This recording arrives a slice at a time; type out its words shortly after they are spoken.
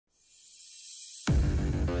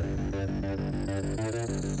Let's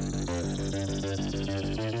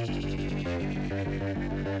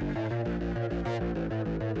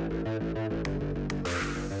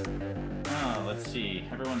see.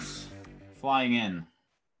 Everyone's flying in.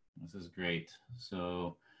 This is great.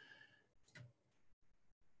 So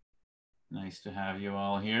nice to have you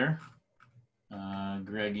all here.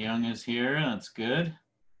 Greg Young is here. That's good.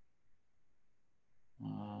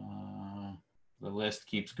 The list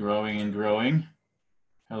keeps growing and growing.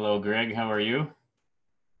 Hello, Greg. How are you?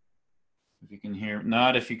 If you can hear,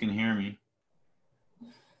 not if you can hear me.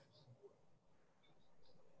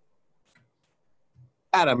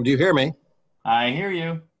 Adam, do you hear me? I hear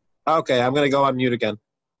you. Okay, I'm going to go on mute again.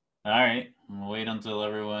 All right. We'll wait until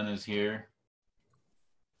everyone is here.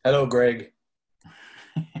 Hello, Greg.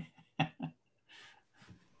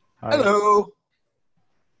 Hello.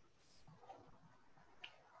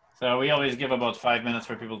 So we always give about 5 minutes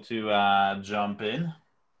for people to jump in.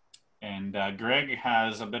 And Greg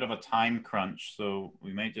has a bit of a time crunch, so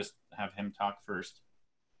we may just have him talk first.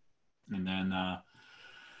 And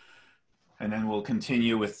then we'll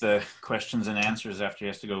continue with the questions and answers after he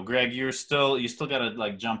has to go. Greg, you still got to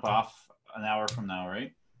like jump off an hour from now,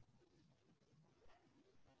 right?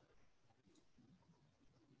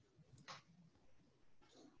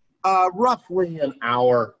 Roughly an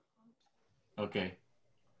hour. Okay.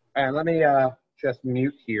 And let me just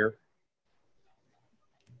mute here.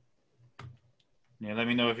 Yeah, let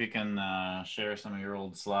me know if you can share some of your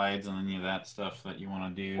old slides and any of that stuff that you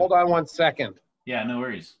want to do. Hold on 1 second. Yeah, no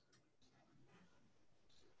worries.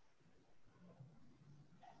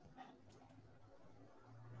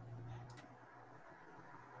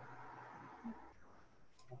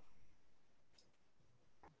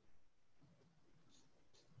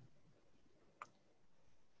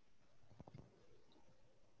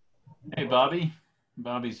 Hey, Bobby.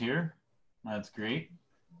 Bobby's here. That's great.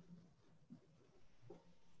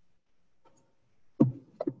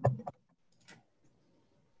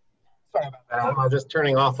 Sorry about that. I'm just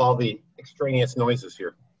turning off all the extraneous noises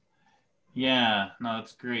here. Yeah, no,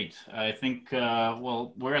 that's great. I think,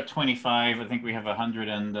 well, we're at 25. I think we have 100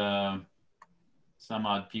 and some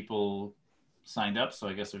odd people signed up. So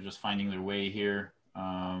I guess they're just finding their way here.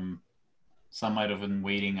 Some might have been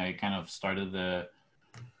waiting. I kind of started the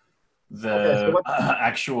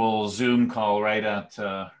actual Zoom call right at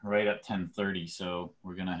 10:30. So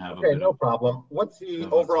we're gonna have a bit no problem. What's the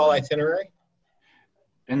overall itinerary?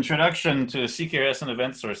 Introduction to CQRS and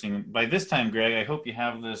Event Sourcing. By this time, Greg, I hope you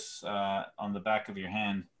have this on the back of your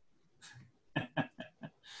hand.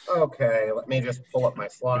 Okay, let me just pull up my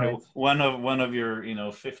slides. One of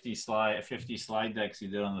your 50 slide decks you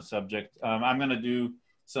did on the subject. I'm going to do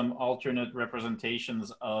some alternate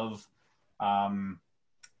representations of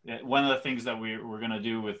one of the things that we're going to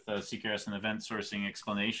do with CQRS and Event Sourcing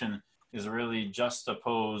explanation is really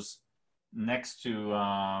juxtapose next to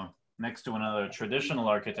another traditional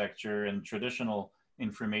architecture and traditional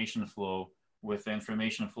information flow with the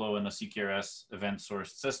information flow in a CQRS event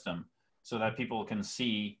sourced system, so that people can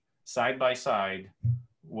see side by side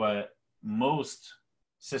what most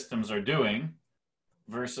systems are doing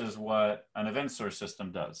versus what an event source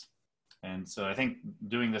system does. And so I think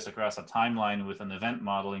doing this across a timeline with an event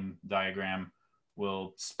modeling diagram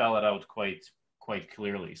will spell it out quite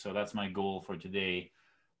clearly. So that's my goal for today.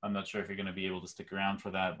 I'm not sure if you're going to be able to stick around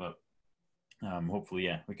for that, but hopefully,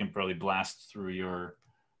 yeah, we can probably blast through your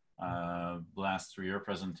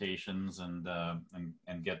presentations and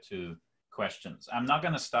get to questions. I'm not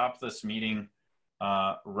going to stop this meeting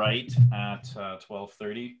right at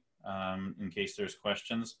 12:30 in case there's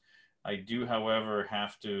questions. I do, however,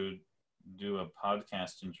 have to do a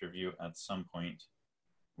podcast interview at some point,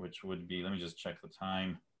 which would be, let me just check the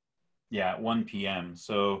time. Yeah, 1 p.m.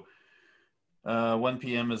 So 1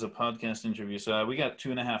 p.m. is a podcast interview. So we got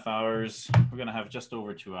 2.5 hours. We're going to have just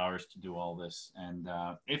over 2 hours to do all this. And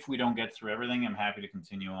if we don't get through everything, I'm happy to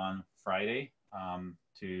continue on Friday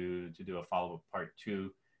to do a follow-up part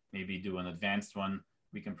 2, maybe do an advanced one.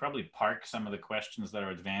 We can probably park some of the questions that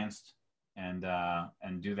are advanced and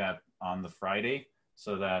do that on the Friday,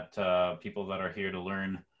 so that people that are here to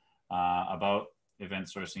learn about event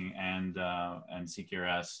sourcing and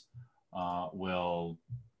CQRS will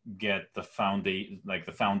get the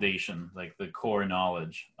foundation, like the core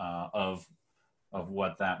knowledge of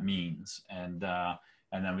what that means, and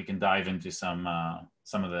then we can dive into some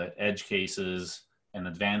of the edge cases and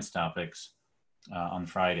advanced topics on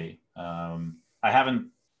Friday. I haven't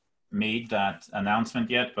made that announcement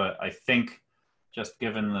yet, but I think just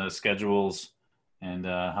given the schedules and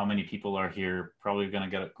how many people are here, probably going to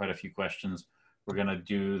get quite a few questions. We're going to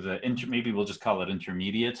do maybe we'll just call it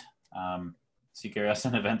intermediate. CQRS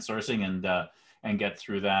and Event Sourcing and get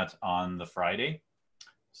through that on the Friday.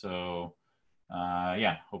 So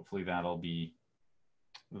yeah, hopefully that'll be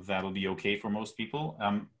okay for most people.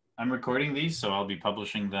 I'm recording these, so I'll be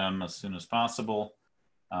publishing them as soon as possible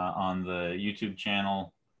on the YouTube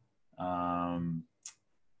channel,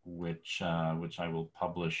 which I will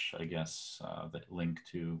publish, I guess, the link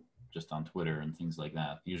to just on Twitter and things like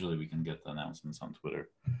that. Usually we can get the announcements on Twitter.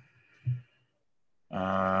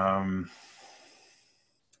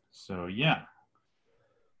 So yeah.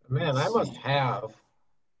 Man, I must have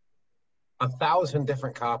 1,000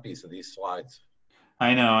 different copies of these slides.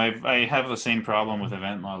 I know. I have the same problem with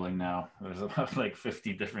event modeling now. There's about like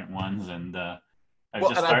 50 different ones, and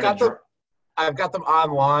I've got them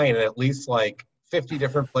online at least like 50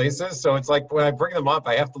 different places. So it's like when I bring them up,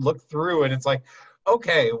 I have to look through, and it's like,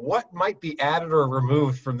 okay, what might be added or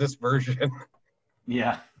removed from this version?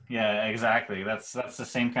 Yeah, exactly. That's the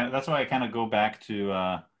same kind of. That's why I kind of go back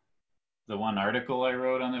to the one article I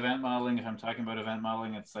wrote on event modeling. If I'm talking about event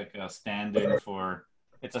modeling, it's like a stand-in for.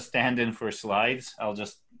 It's a stand-in for slides. I'll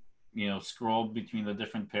just, scroll between the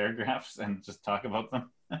different paragraphs and just talk about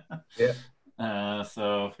them. Yeah.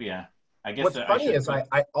 So yeah, I guess what's funny is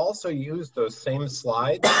I also use those same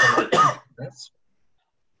slides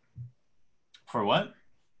for what?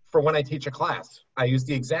 For when I teach a class. I use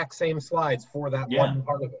the exact same slides for that one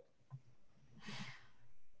part of it.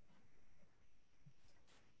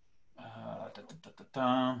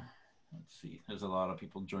 Let's see. There's a lot of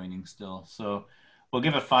people joining still, so we'll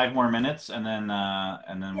give it 5 more minutes, and then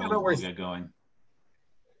we'll get going.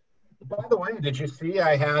 By the way, did you see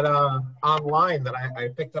I had online that I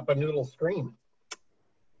picked up a noodle screen?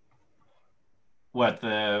 What,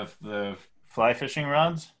 the fly fishing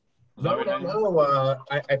rods? No.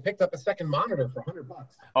 I picked up a second monitor for $100.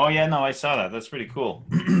 Oh yeah, no, I saw that. That's pretty cool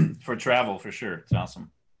for travel for sure. It's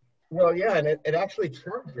awesome. Well, yeah, and it actually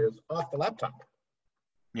charges off the laptop.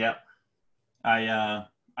 Yeah, I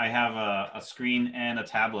have a screen and a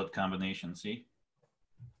tablet combination. See,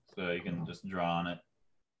 so you can just draw on it,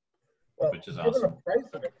 which is awesome. The price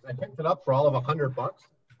of it, I picked it up for all of $100.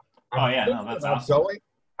 Oh yeah, no, that's awesome.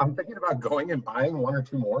 I'm thinking about going and buying 1 or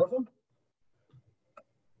 2 more of them.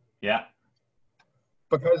 Yeah.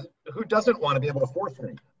 Because who doesn't want to be able to force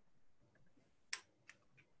read?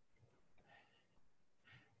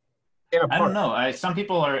 I don't know. Some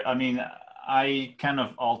people are. I mean, I kind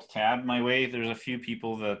of alt tab my way. There's a few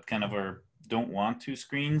people that kind of don't want 2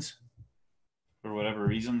 screens for whatever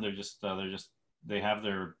reason. They have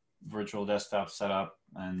their virtual desktop set up,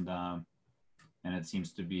 and it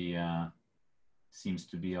seems to be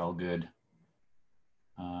all good.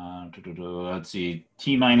 Let's see.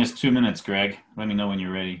 T-2 minutes, Greg. Let me know when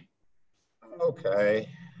you're ready. Okay.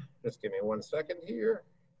 Just give me 1 second here.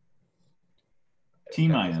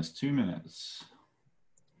 T-2 minutes.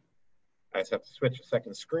 I just have to switch a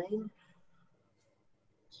second screen.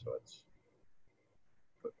 So it's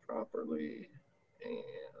put properly. And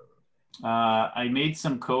I made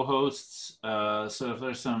some co-hosts. So if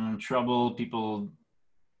there's some trouble, people,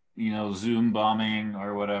 Zoom bombing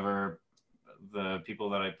or whatever, the people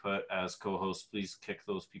that I put as co-hosts, please kick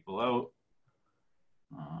those people out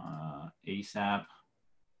ASAP.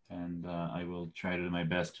 And I will try to do my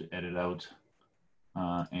best to edit out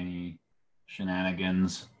any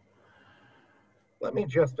shenanigans. Let me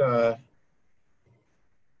just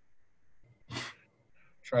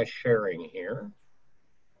try sharing here.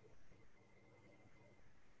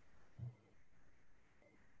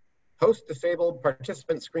 Host disabled,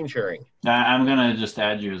 participant screen sharing. I'm gonna just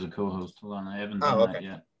add you as a co-host. Hold on, I haven't done that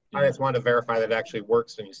yet. Yeah. I just wanted to verify that it actually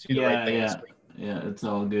works and you see the right thing on the screen. Yeah, it's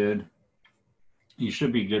all good. You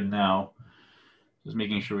should be good now. Just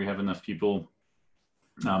making sure we have enough people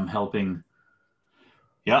helping.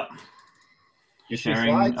 Yep. You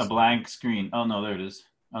sharing a blank screen. Oh no, there it is.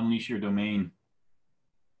 Unleash your domain.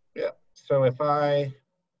 Yeah. So if I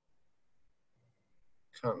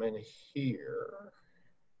come in here.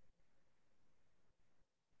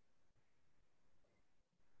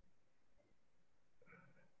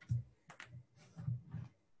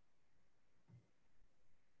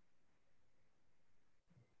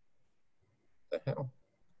 The hell?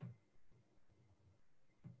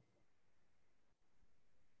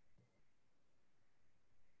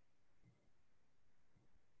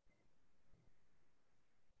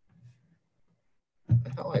 The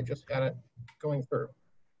hell, I just got it going through.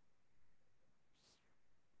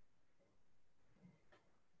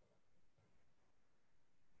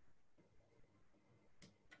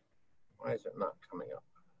 Why is it not coming up?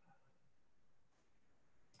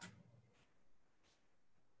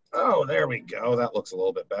 Oh, there we go. That looks a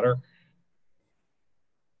little bit better.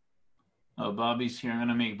 Oh, Bobby's here. I'm going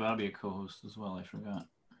to make Bobby a co-host as well. I forgot.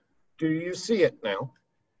 Do you see it now?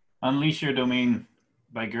 Unleash Your Domain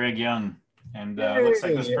by Greg Young. And Yay! looks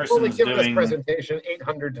like this I've person only is given this doing... presentation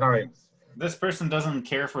 800 times. This person doesn't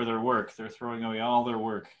care for their work. They're throwing away all their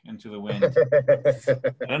work into the wind.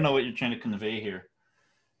 I don't know what you're trying to convey here,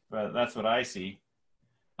 but that's what I see.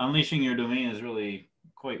 Unleashing your domain is really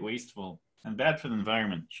quite wasteful and bad for the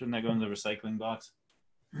environment. Shouldn't that go in the recycling box?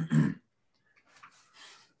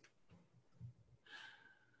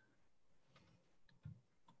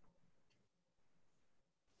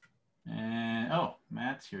 And oh,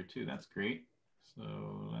 Matt's here too. That's great.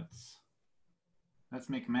 So let's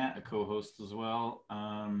make Matt a co-host as well.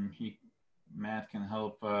 Matt can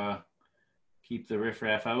help keep the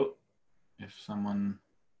riffraff out if someone.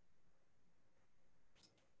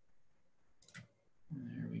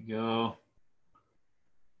 There we go.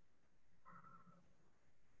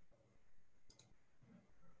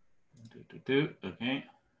 Okay.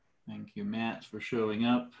 Thank you, Matt, for showing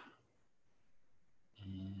up.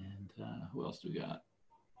 And who else do we got?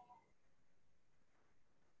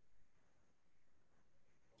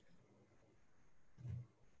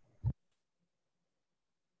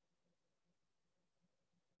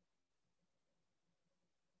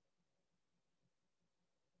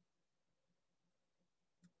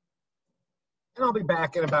 And I'll be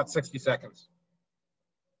back in about 60 seconds.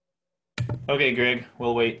 Okay, Greg,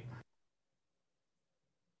 we'll wait.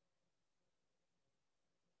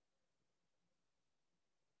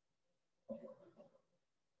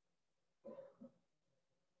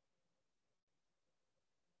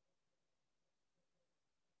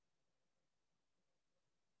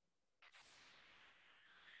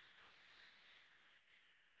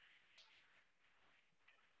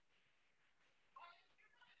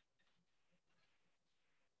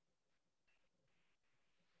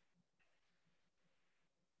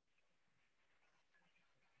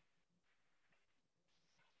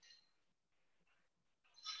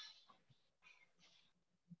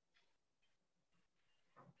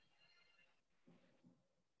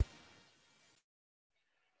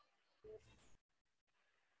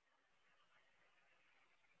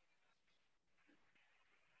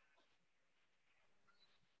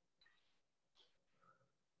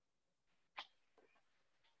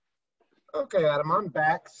 Okay, Adam, I'm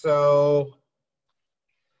back. So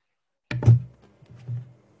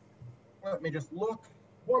let me just look.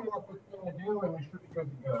 One more quick thing to do, and we should be good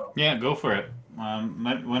to go. Yeah, go for it.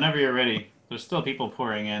 Whenever you're ready. There's still people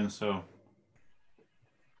pouring in, so.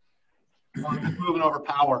 I'm just moving over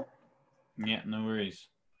power. Yeah, no worries.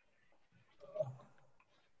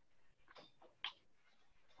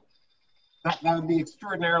 That would be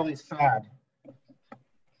extraordinarily sad.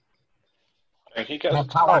 And he got Have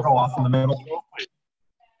power go off in the middle.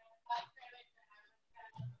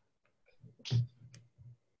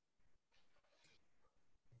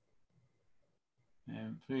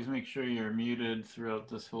 And please make sure you're muted throughout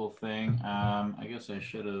this whole thing. I guess I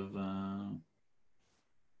should have.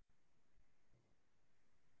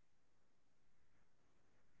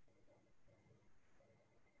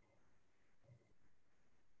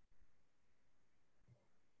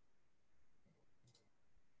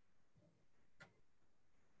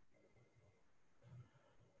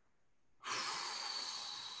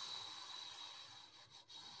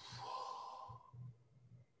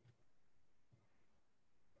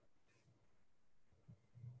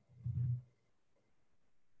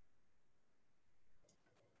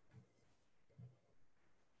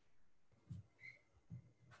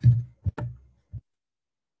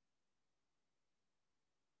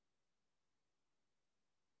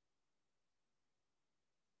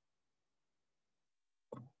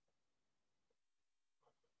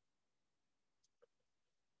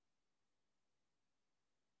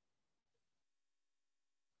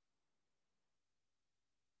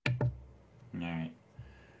 All right.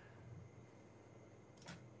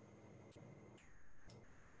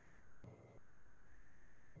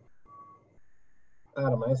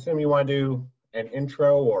 Adam, I assume you want to do an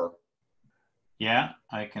intro or? Yeah,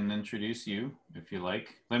 I can introduce you if you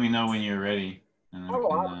like. Let me know when you're ready. And then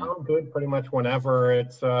I'm good pretty much whenever.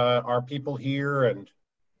 It's our people here, and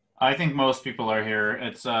I think most people are here.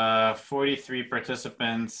 It's 43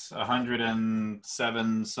 participants,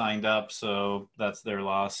 107 signed up, so that's their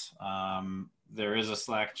loss. There is a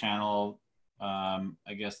Slack channel.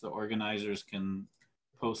 I guess the organizers can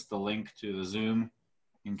post the link to the Zoom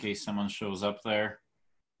in case someone shows up there.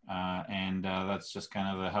 And that's just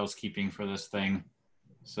kind of the housekeeping for this thing.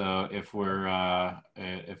 So if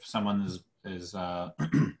if someone is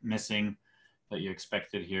missing that you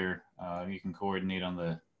expected here, you can coordinate on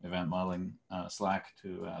the event modeling Slack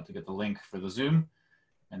to get the link for the Zoom,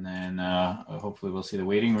 and then hopefully we'll see the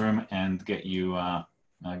waiting room and get you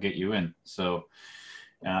in. So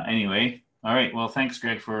anyway, all right. Well, thanks,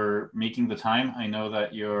 Greg, for making the time. I know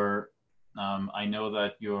that you're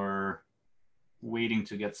waiting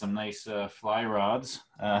to get some nice fly rods.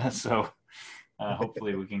 So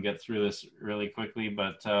hopefully we can get through this really quickly.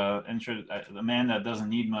 But the man that doesn't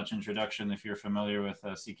need much introduction, if you're familiar with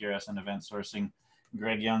CQRS and Event Sourcing,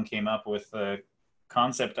 Greg Young came up with the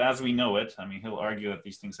concept as we know it. I mean, he'll argue that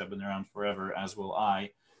these things have been around forever, as will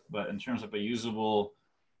I. But in terms of a usable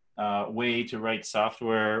way to write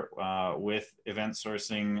software with event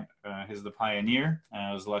sourcing, he's the pioneer.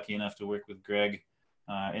 I was lucky enough to work with Greg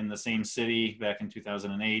in the same city back in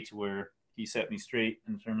 2008, where he set me straight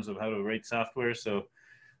in terms of how to write software. So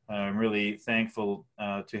I'm really thankful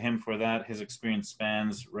to him for that. His experience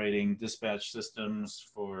spans writing dispatch systems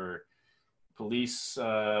for police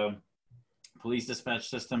dispatch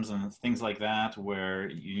systems and things like that, where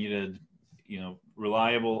you needed,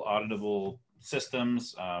 reliable, auditable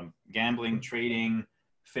systems, gambling, trading,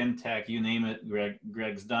 fintech, you name it.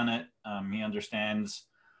 Greg's done it. He understands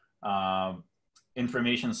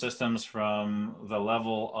information systems from the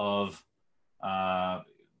level of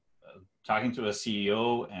talking to a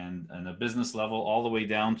CEO and a business level, all the way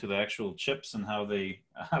down to the actual chips and how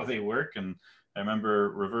they work. And I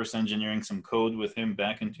remember reverse engineering some code with him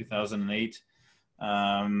back in 2008,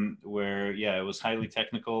 where it was highly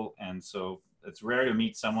technical. And so it's rare to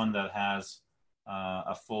meet someone that has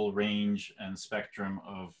a full range and spectrum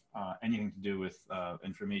of anything to do with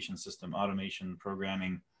information system automation,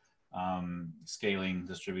 programming, scaling,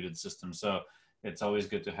 distributed systems. So it's always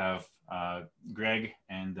good to have Greg,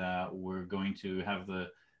 and we're going to have the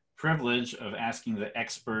privilege of asking the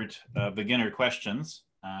expert beginner questions.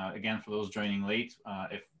 Again, for those joining late,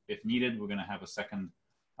 if needed, we're going to have a second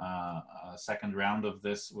round of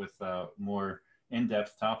this with more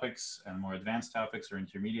in-depth topics and more advanced topics or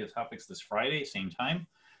intermediate topics this Friday, same time.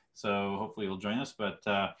 So hopefully you'll join us. But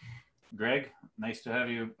Greg, nice to have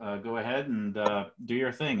you. Go ahead and do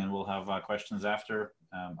your thing, and we'll have questions after.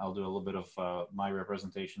 I'll do a little bit of my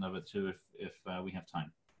representation of it too, if we have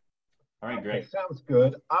time. All right, Greg. Okay, sounds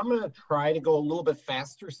good. I'm going to try to go a little bit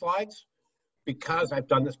faster slides because I've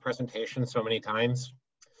done this presentation so many times,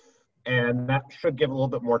 and that should give a little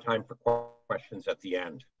bit more time for questions at the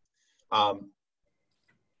end.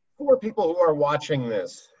 For people who are watching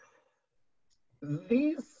this,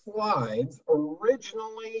 these slides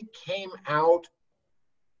originally came out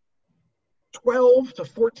 12 to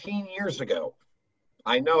 14 years ago.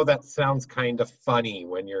 I know that sounds kind of funny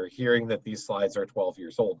when you're hearing that these slides are 12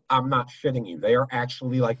 years old. I'm not shitting you. They are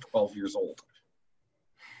actually like 12 years old.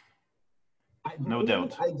 No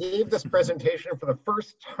doubt. I gave this presentation for the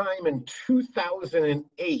first time in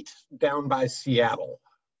 2008 down by Seattle.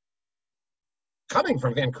 Coming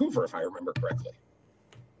from Vancouver, if I remember correctly.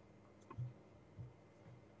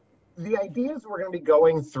 The ideas we're going to be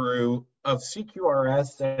going through of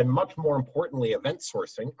CQRS and much more importantly, event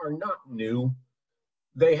sourcing are not new.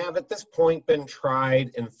 They have at this point been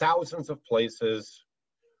tried in thousands of places.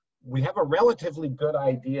 We have a relatively good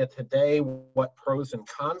idea today what pros and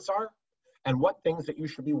cons are and what things that you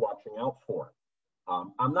should be watching out for.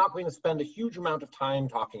 I'm not going to spend a huge amount of time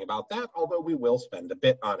talking about that, although we will spend a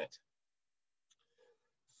bit on it.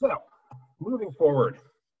 So, moving forward.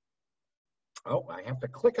 Oh, I have to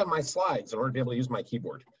click on my slides in order to be able to use my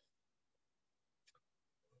keyboard.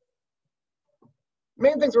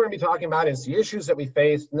 Main things we're going to be talking about is the issues that we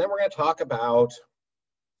faced, and then we're going to talk about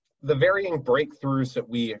the varying breakthroughs that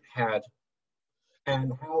we had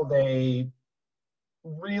and how they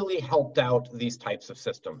really helped out these types of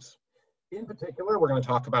systems. In particular, we're going to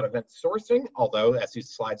talk about event sourcing, although as these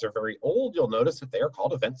slides are very old, you'll notice that they are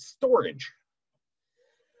called event storage.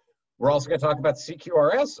 We're also going to talk about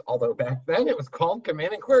CQRS, although back then it was called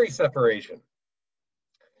command and query separation.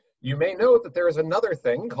 You may note that there is another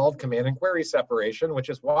thing called command and query separation, which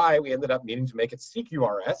is why we ended up needing to make it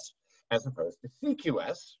CQRS as opposed to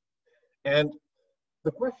CQS. And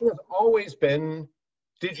the question has always been,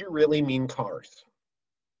 did you really mean cars?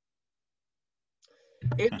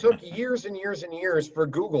 It took years and years and years for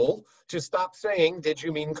Google to stop saying, did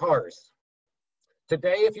you mean cars?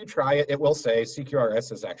 Today, if you try it, it will say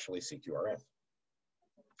CQRS is actually CQRS.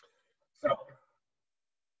 So,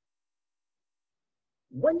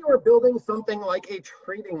 when you are building something like a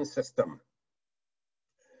trading system,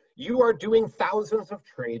 you are doing thousands of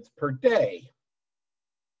trades per day.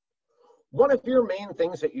 One of your main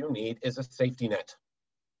things that you need is a safety net.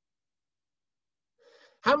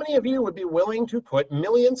 How many of you would be willing to put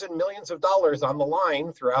millions and millions of dollars on the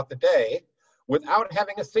line throughout the day without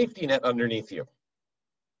having a safety net underneath you.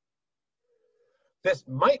 This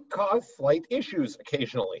might cause slight issues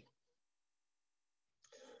occasionally.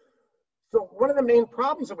 So one of the main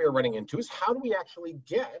problems that we are running into is how do we actually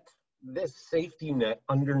get this safety net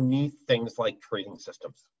underneath things like trading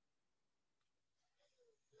systems?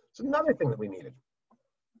 It's another thing that we needed.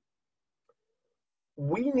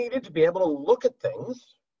 We needed to be able to look at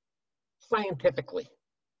things scientifically.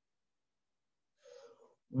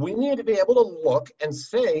 We need to be able to look and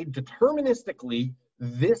say deterministically,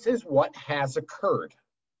 this is what has occurred.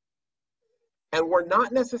 And we're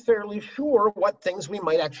not necessarily sure what things we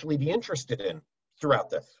might actually be interested in throughout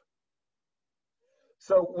this.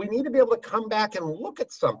 So we need to be able to come back and look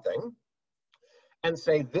at something and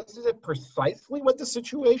say, this is precisely what the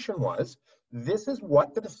situation was. This is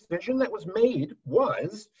what the decision that was made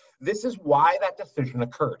was. This is why that decision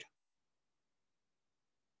occurred.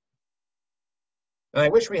 And I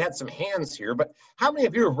wish we had some hands here, but how many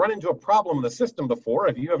of you have run into a problem in the system before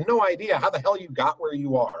if you have no idea how the hell you got where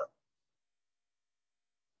you are?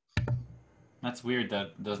 That's weird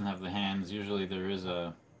that doesn't have the hands. Usually there is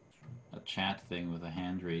a chat thing with a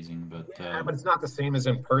hand raising, but yeah, but it's not the same as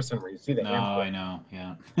in person where you see the hands. No, I know,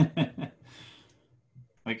 yeah.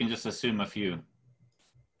 We can just assume a few.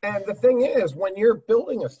 And the thing is, when you're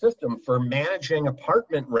building a system for managing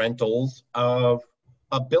apartment rentals of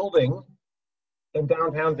a building in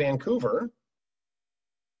downtown Vancouver,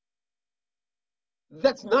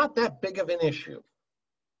 that's not that big of an issue.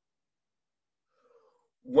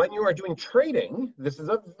 When you are doing trading, this is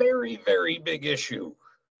a very, very big issue.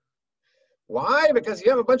 Why? Because you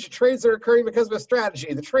have a bunch of trades that are occurring because of a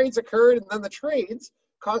strategy. The trades occurred, and then the trades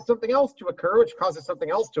cause something else to occur, which causes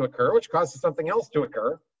something else to occur, which causes something else to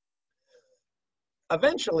occur.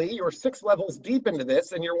 Eventually, you're 6 levels deep into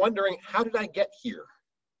this, and you're wondering, how did I get here?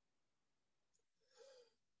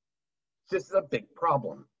 This is a big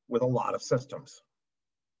problem with a lot of systems.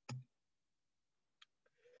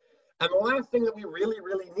 And the last thing that we really,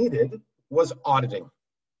 really needed was auditing.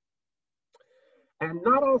 And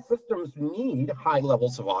not all systems need high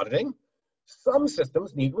levels of auditing. Some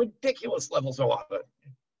systems need ridiculous levels of auditing.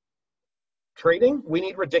 Trading, we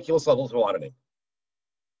need ridiculous levels of auditing.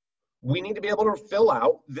 We need to be able to fill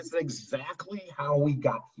out, this is exactly how we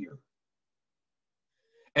got here.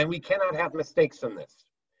 And we cannot have mistakes in this.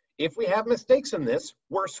 If we have mistakes in this,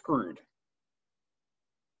 we're screwed.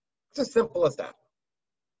 It's as simple as that.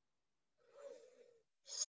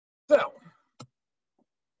 So,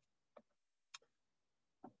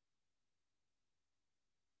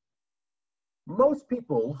 most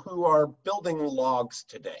people who are building logs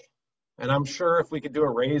today, and I'm sure if we could do a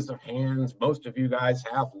raise of hands, most of you guys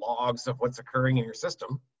have logs of what's occurring in your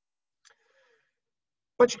system,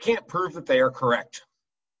 but you can't prove that they are correct.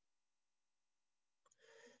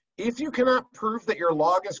 If you cannot prove that your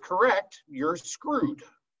log is correct, you're screwed,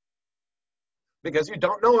 because you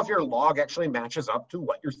don't know if your log actually matches up to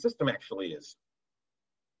what your system actually is.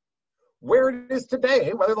 Where it is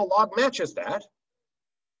today, whether the log matches that,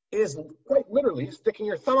 is quite literally sticking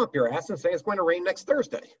your thumb up your ass and saying it's going to rain next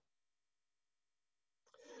Thursday.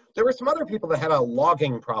 There were some other people that had a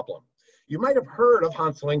logging problem. You might have heard of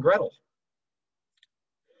Hansel and Gretel.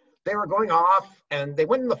 They were going off and they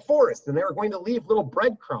went in the forest and they were going to leave little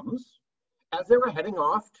breadcrumbs as they were heading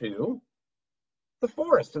off to the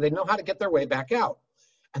forest so they'd know how to get their way back out.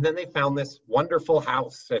 And then they found this wonderful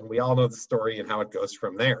house, and we all know the story and how it goes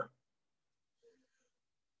from there.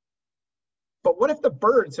 But what if the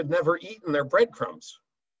birds had never eaten their breadcrumbs?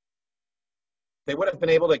 They would have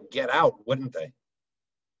been able to get out, wouldn't they?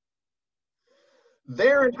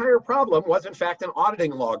 Their entire problem was, in fact, an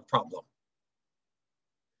auditing log problem.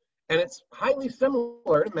 And it's highly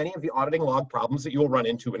similar to many of the auditing log problems that you will run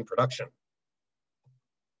into in production.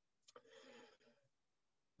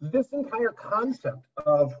 This entire concept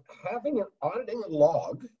of having an auditing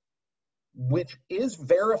log which is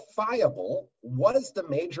verifiable was the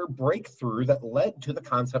major breakthrough that led to the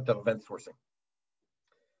concept of event sourcing.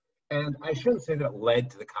 And I shouldn't say that it led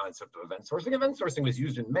to the concept of event sourcing. Event sourcing was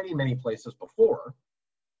used in many, many places before.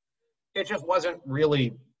 It just wasn't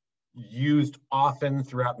really used often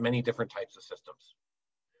throughout many different types of systems.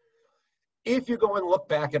 If you go and look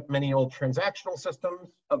back at many old transactional systems,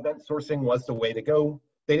 event sourcing was the way to go.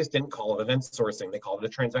 They just didn't call it event sourcing. They called it a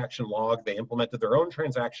transaction log. They implemented their own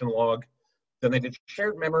transaction log. Then they did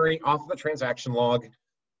shared memory off of the transaction log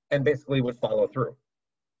and basically would follow through.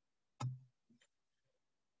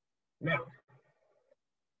 Now,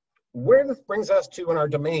 where this brings us to in our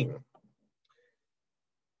domain.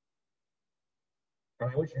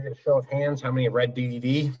 I wish you could show of hands how many read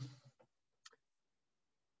DDD.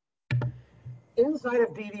 inside of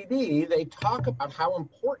DDD, they talk about how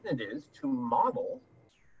important it is to model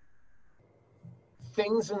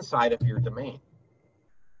things inside of your domain.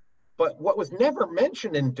 But what was never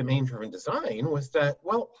mentioned in domain-driven design was that,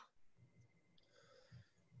 well,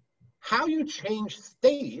 how you change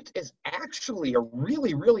state is actually a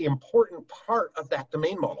really, really important part of that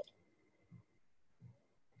domain model.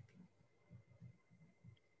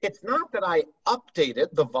 It's not that I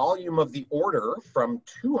updated the volume of the order from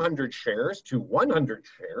 200 shares to 100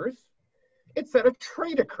 shares. It's that a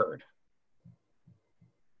trade occurred.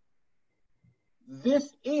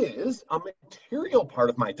 This is a material part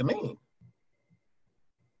of my domain.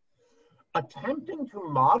 Attempting to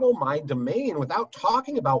model my domain without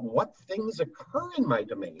talking about what things occur in my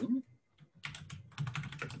domain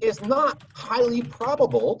is not highly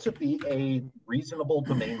probable to be a reasonable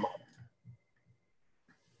domain model.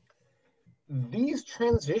 These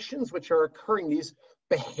transitions which are occurring, these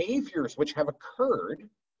behaviors which have occurred,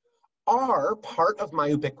 are part of my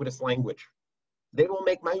ubiquitous language. They will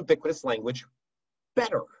make my ubiquitous language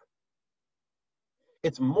better.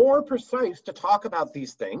 It's more precise to talk about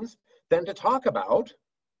these things than to talk about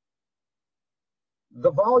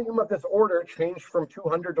the volume of this order changed from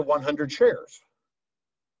 200 to 100 shares.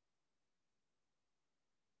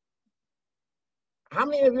 How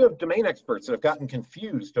many of you have domain experts that have gotten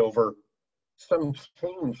confused over some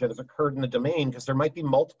change that has occurred in the domain because there might be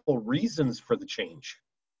multiple reasons for the change?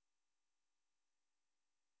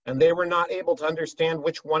 And they were not able to understand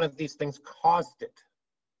which one of these things caused it.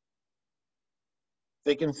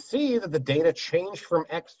 They can see that the data changed from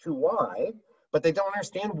X to Y, but they don't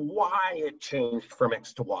understand why it changed from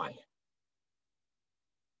X to Y.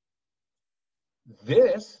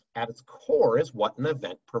 This, at its core, is what an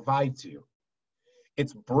event provides you.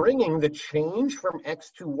 It's bringing the change from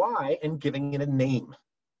X to Y and giving it a name.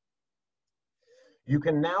 You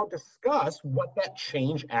can now discuss what that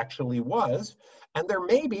change actually was, and there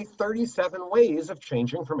may be 37 ways of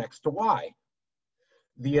changing from X to Y.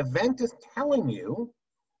 The event is telling you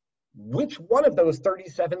which one of those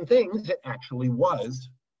 37 things it actually was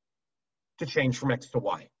to change from X to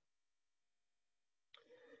Y.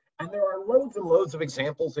 And there are loads and loads of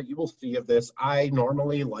examples that you will see of this. I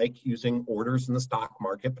normally like using orders in the stock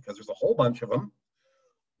market because there's a whole bunch of them.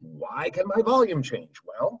 Why can my volume change?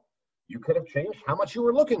 Well, you could have changed how much you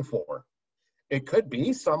were looking for. It could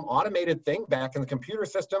be some automated thing back in the computer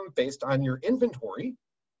system based on your inventory.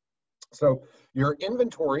 So your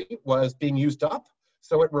inventory was being used up,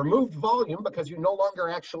 so it removed volume because you no longer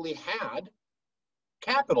actually had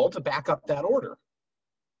capital to back up that order.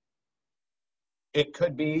 It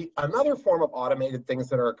could be another form of automated things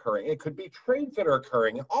that are occurring. It could be trades that are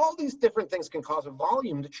occurring. And all these different things can cause a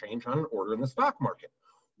volume to change on an order in the stock market.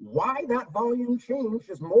 Why that volume change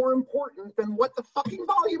is more important than what the fucking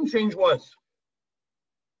volume change was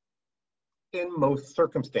in most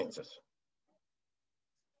circumstances.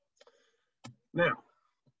 Now,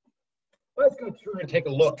 let's go through and take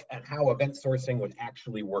a look at how event sourcing would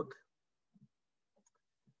actually work.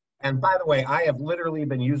 And by the way, I have literally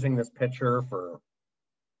been using this picture for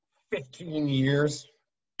 15 years.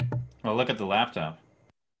 Well, look at the laptop.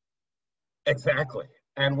 Exactly.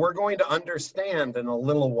 And we're going to understand in a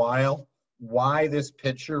little while why this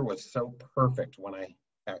picture was so perfect when I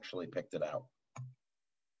actually picked it out.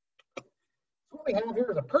 So what we have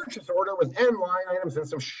here is a purchase order with N line items and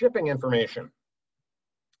some shipping information.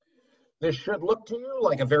 This should look to you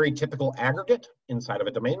like a very typical aggregate inside of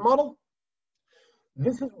a domain model.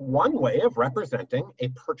 This is one way of representing a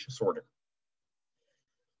purchase order.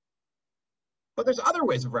 But there's other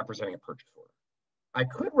ways of representing a purchase order. I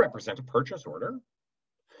could represent a purchase order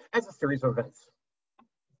as a series of events.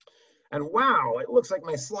 And wow, it looks like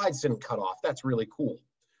my slides didn't cut off. That's really cool.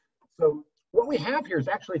 So what we have here is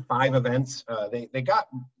actually 5 events. They got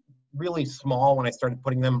really small when I started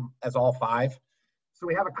putting them as all 5. So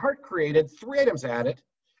we have a cart created, 3 items added,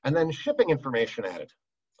 and then shipping information added.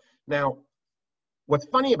 Now, what's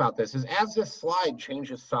funny about this is as this slide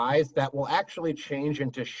changes size, that will actually change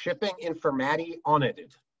into shipping informati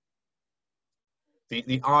unedited.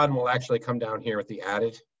 The on will actually come down here at the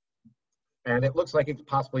added. And it looks like it's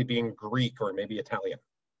possibly being Greek or maybe Italian.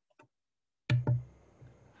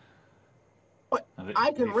 But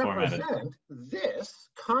I can represent this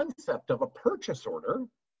concept of a purchase order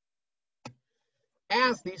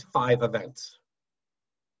as these 5 events.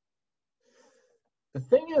 The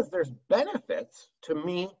thing is, there's benefits to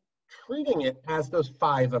me treating it as those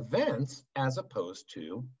 5 events as opposed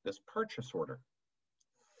to this purchase order.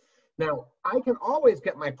 Now, I can always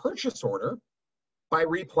get my purchase order by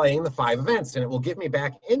replaying the 5 events, and it will give me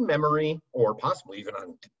back in memory or possibly even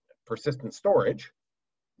on persistent storage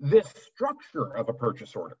this structure of a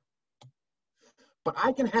purchase order. But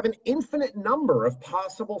I can have an infinite number of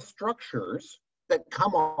possible structures that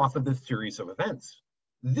come off of this series of events.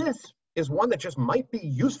 This is one that just might be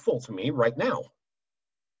useful to me right now.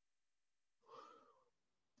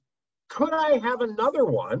 Could I have another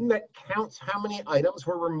one that counts how many items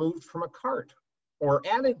were removed from a cart or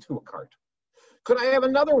added to a cart? Could I have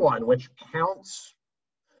another one which counts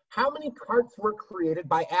how many carts were created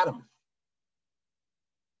by Adam?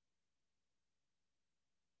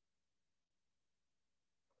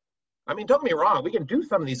 I mean, don't get me wrong, we can do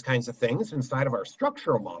some of these kinds of things inside of our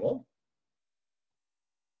structural model.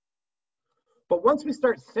 But once we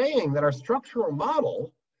start saying that our structural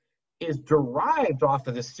model is derived off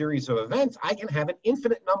of this series of events, I can have an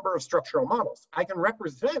infinite number of structural models. I can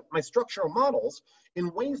represent my structural models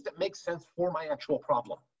in ways that make sense for my actual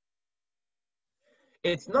problem.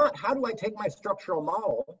 It's not how do I take my structural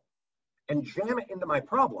model and jam it into my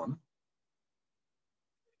problem.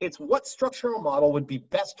 It's what structural model would be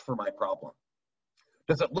best for my problem.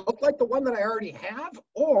 Does it look like the one that I already have,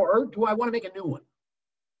 or do I want to make a new one?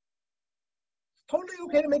 It's totally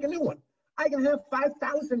okay to make a new one. I can have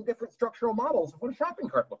 5,000 different structural models of what a shopping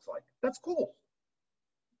cart looks like. That's cool.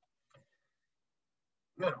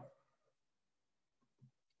 Now,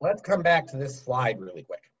 let's come back to this slide really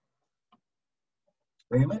quick.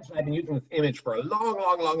 I've been using this image for a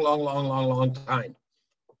long time.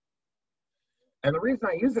 And the reason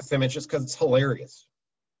I use this image is because it's hilarious.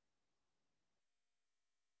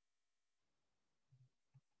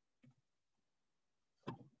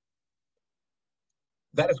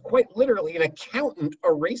 That is quite literally an accountant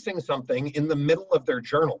erasing something in the middle of their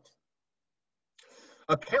journal.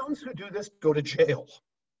 Accountants who do this go to jail.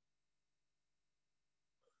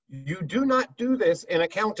 You do not do this in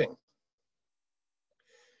accounting.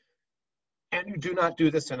 And you do not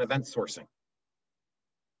do this in event sourcing.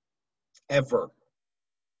 Ever.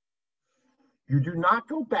 You do not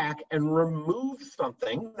go back and remove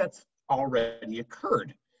something that's already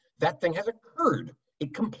occurred. That thing has occurred.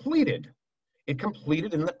 It completed. It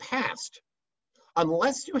completed in the past.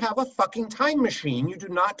 Unless you have a fucking time machine, you do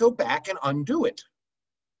not go back and undo it.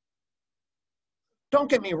 Don't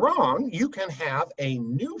get me wrong, you can have a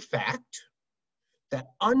new fact that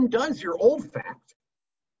undoes your old fact,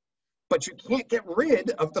 but you can't get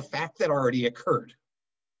rid of the fact that already occurred.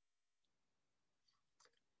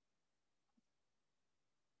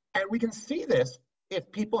 And we can see this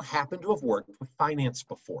if people happen to have worked with finance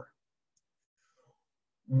before.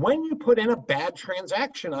 When you put in a bad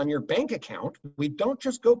transaction on your bank account, we don't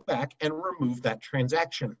just go back and remove that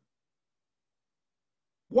transaction.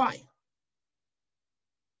 Why?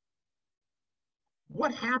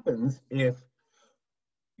 What happens if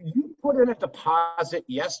you put in a deposit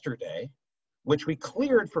yesterday, which we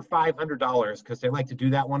cleared for $500 because they like to do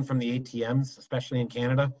that one from the ATMs, especially in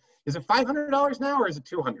Canada. Is it $500 now or is it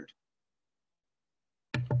 $200?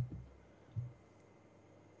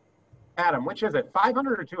 Adam, which is it,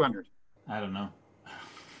 500 or 200? I don't know.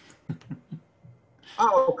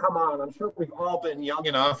 Oh, come on. I'm sure we've all been young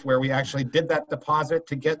enough where we actually did that deposit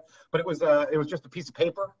to get, but it was just a piece of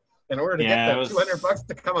paper in order to get that $200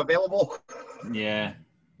 to come available. Yeah.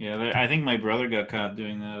 Yeah. I think my brother got caught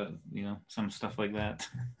doing that, some stuff like that.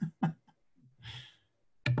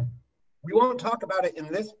 We won't talk about it in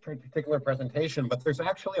this particular presentation, but there's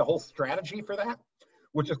actually a whole strategy for that,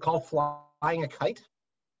 which is called flying a kite,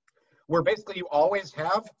 where basically you always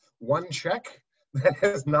have one check that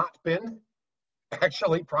has not been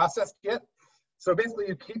actually processed yet. So basically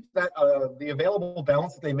you keep that the available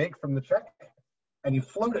balance that they make from the check, and you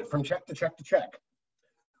float it from check to check to check,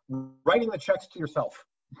 writing the checks to yourself.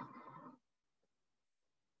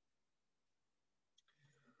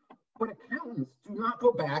 But accountants do not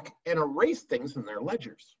go back and erase things in their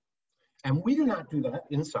ledgers. And we do not do that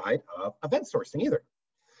inside of event sourcing either.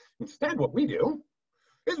 Instead, what we do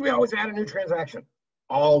is we always add a new transaction.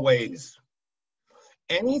 Always.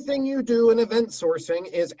 Anything you do in event sourcing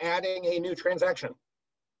is adding a new transaction.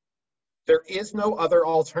 There is no other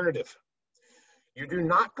alternative. You do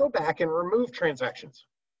not go back and remove transactions.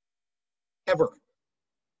 Ever.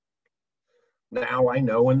 Now, I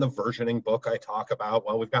know in the versioning book I talk about,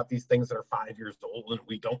 well, we've got these things that are 5 years old and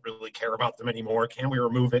we don't really care about them anymore. Can we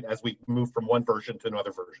remove it as we move from one version to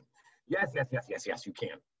another version? Yes, you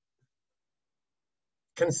can.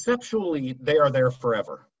 Conceptually, they are there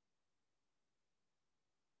forever.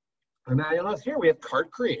 And now you'll notice here we have cart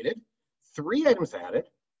created, 3 items added,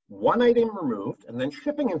 1 item removed, and then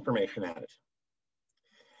shipping information added.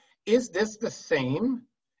 Is this the same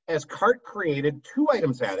as cart created, 2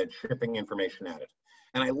 items added, shipping information added?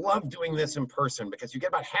 And I love doing this in person because you get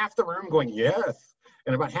about half the room going, yes.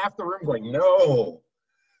 And about half the room going, no.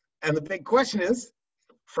 And the big question is,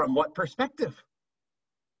 from what perspective?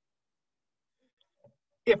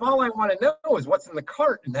 If all I want to know is what's in the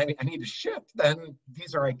cart and I need to ship, then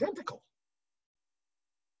these are identical.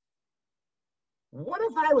 What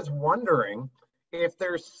if I was wondering if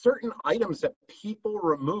there's certain items that people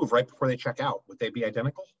remove right before they check out? Would they be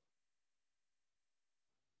identical?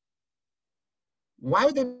 Why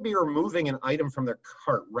would they be removing an item from their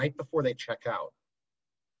cart right before they check out?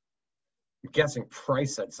 I'm guessing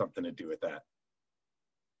price had something to do with that.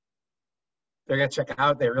 They're gonna check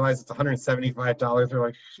out, they realize it's $175. They're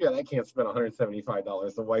like, shit, I can't spend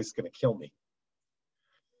 $175. The wife's gonna kill me.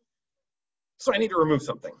 So I need to remove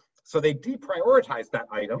something. So they deprioritize that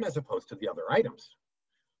item as opposed to the other items.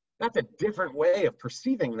 That's a different way of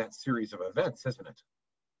perceiving that series of events, isn't it?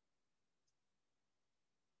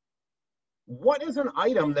 What is an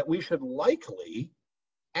item that we should likely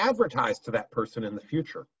advertise to that person in the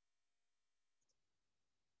future?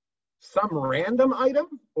 Some random item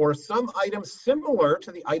or some item similar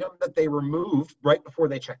to the item that they removed right before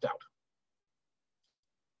they checked out?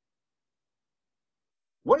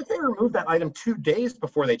 What if they removed that item 2 days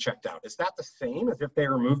before they checked out? Is that the same as if they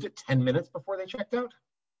removed it 10 minutes before they checked out?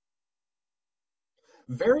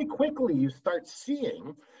 Very quickly, you start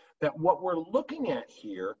seeing that what we're looking at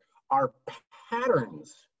here are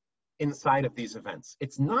patterns inside of these events.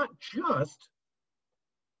 It's not just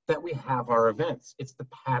that we have our events, it's the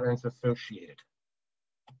patterns associated.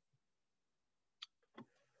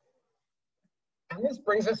 And this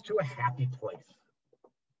brings us to a happy place.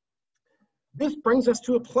 This brings us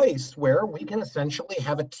to a place where we can essentially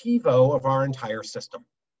have a TiVo of our entire system.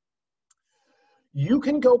 You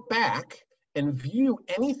can go back and view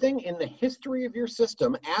anything in the history of your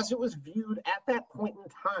system as it was viewed at that point in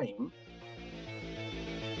time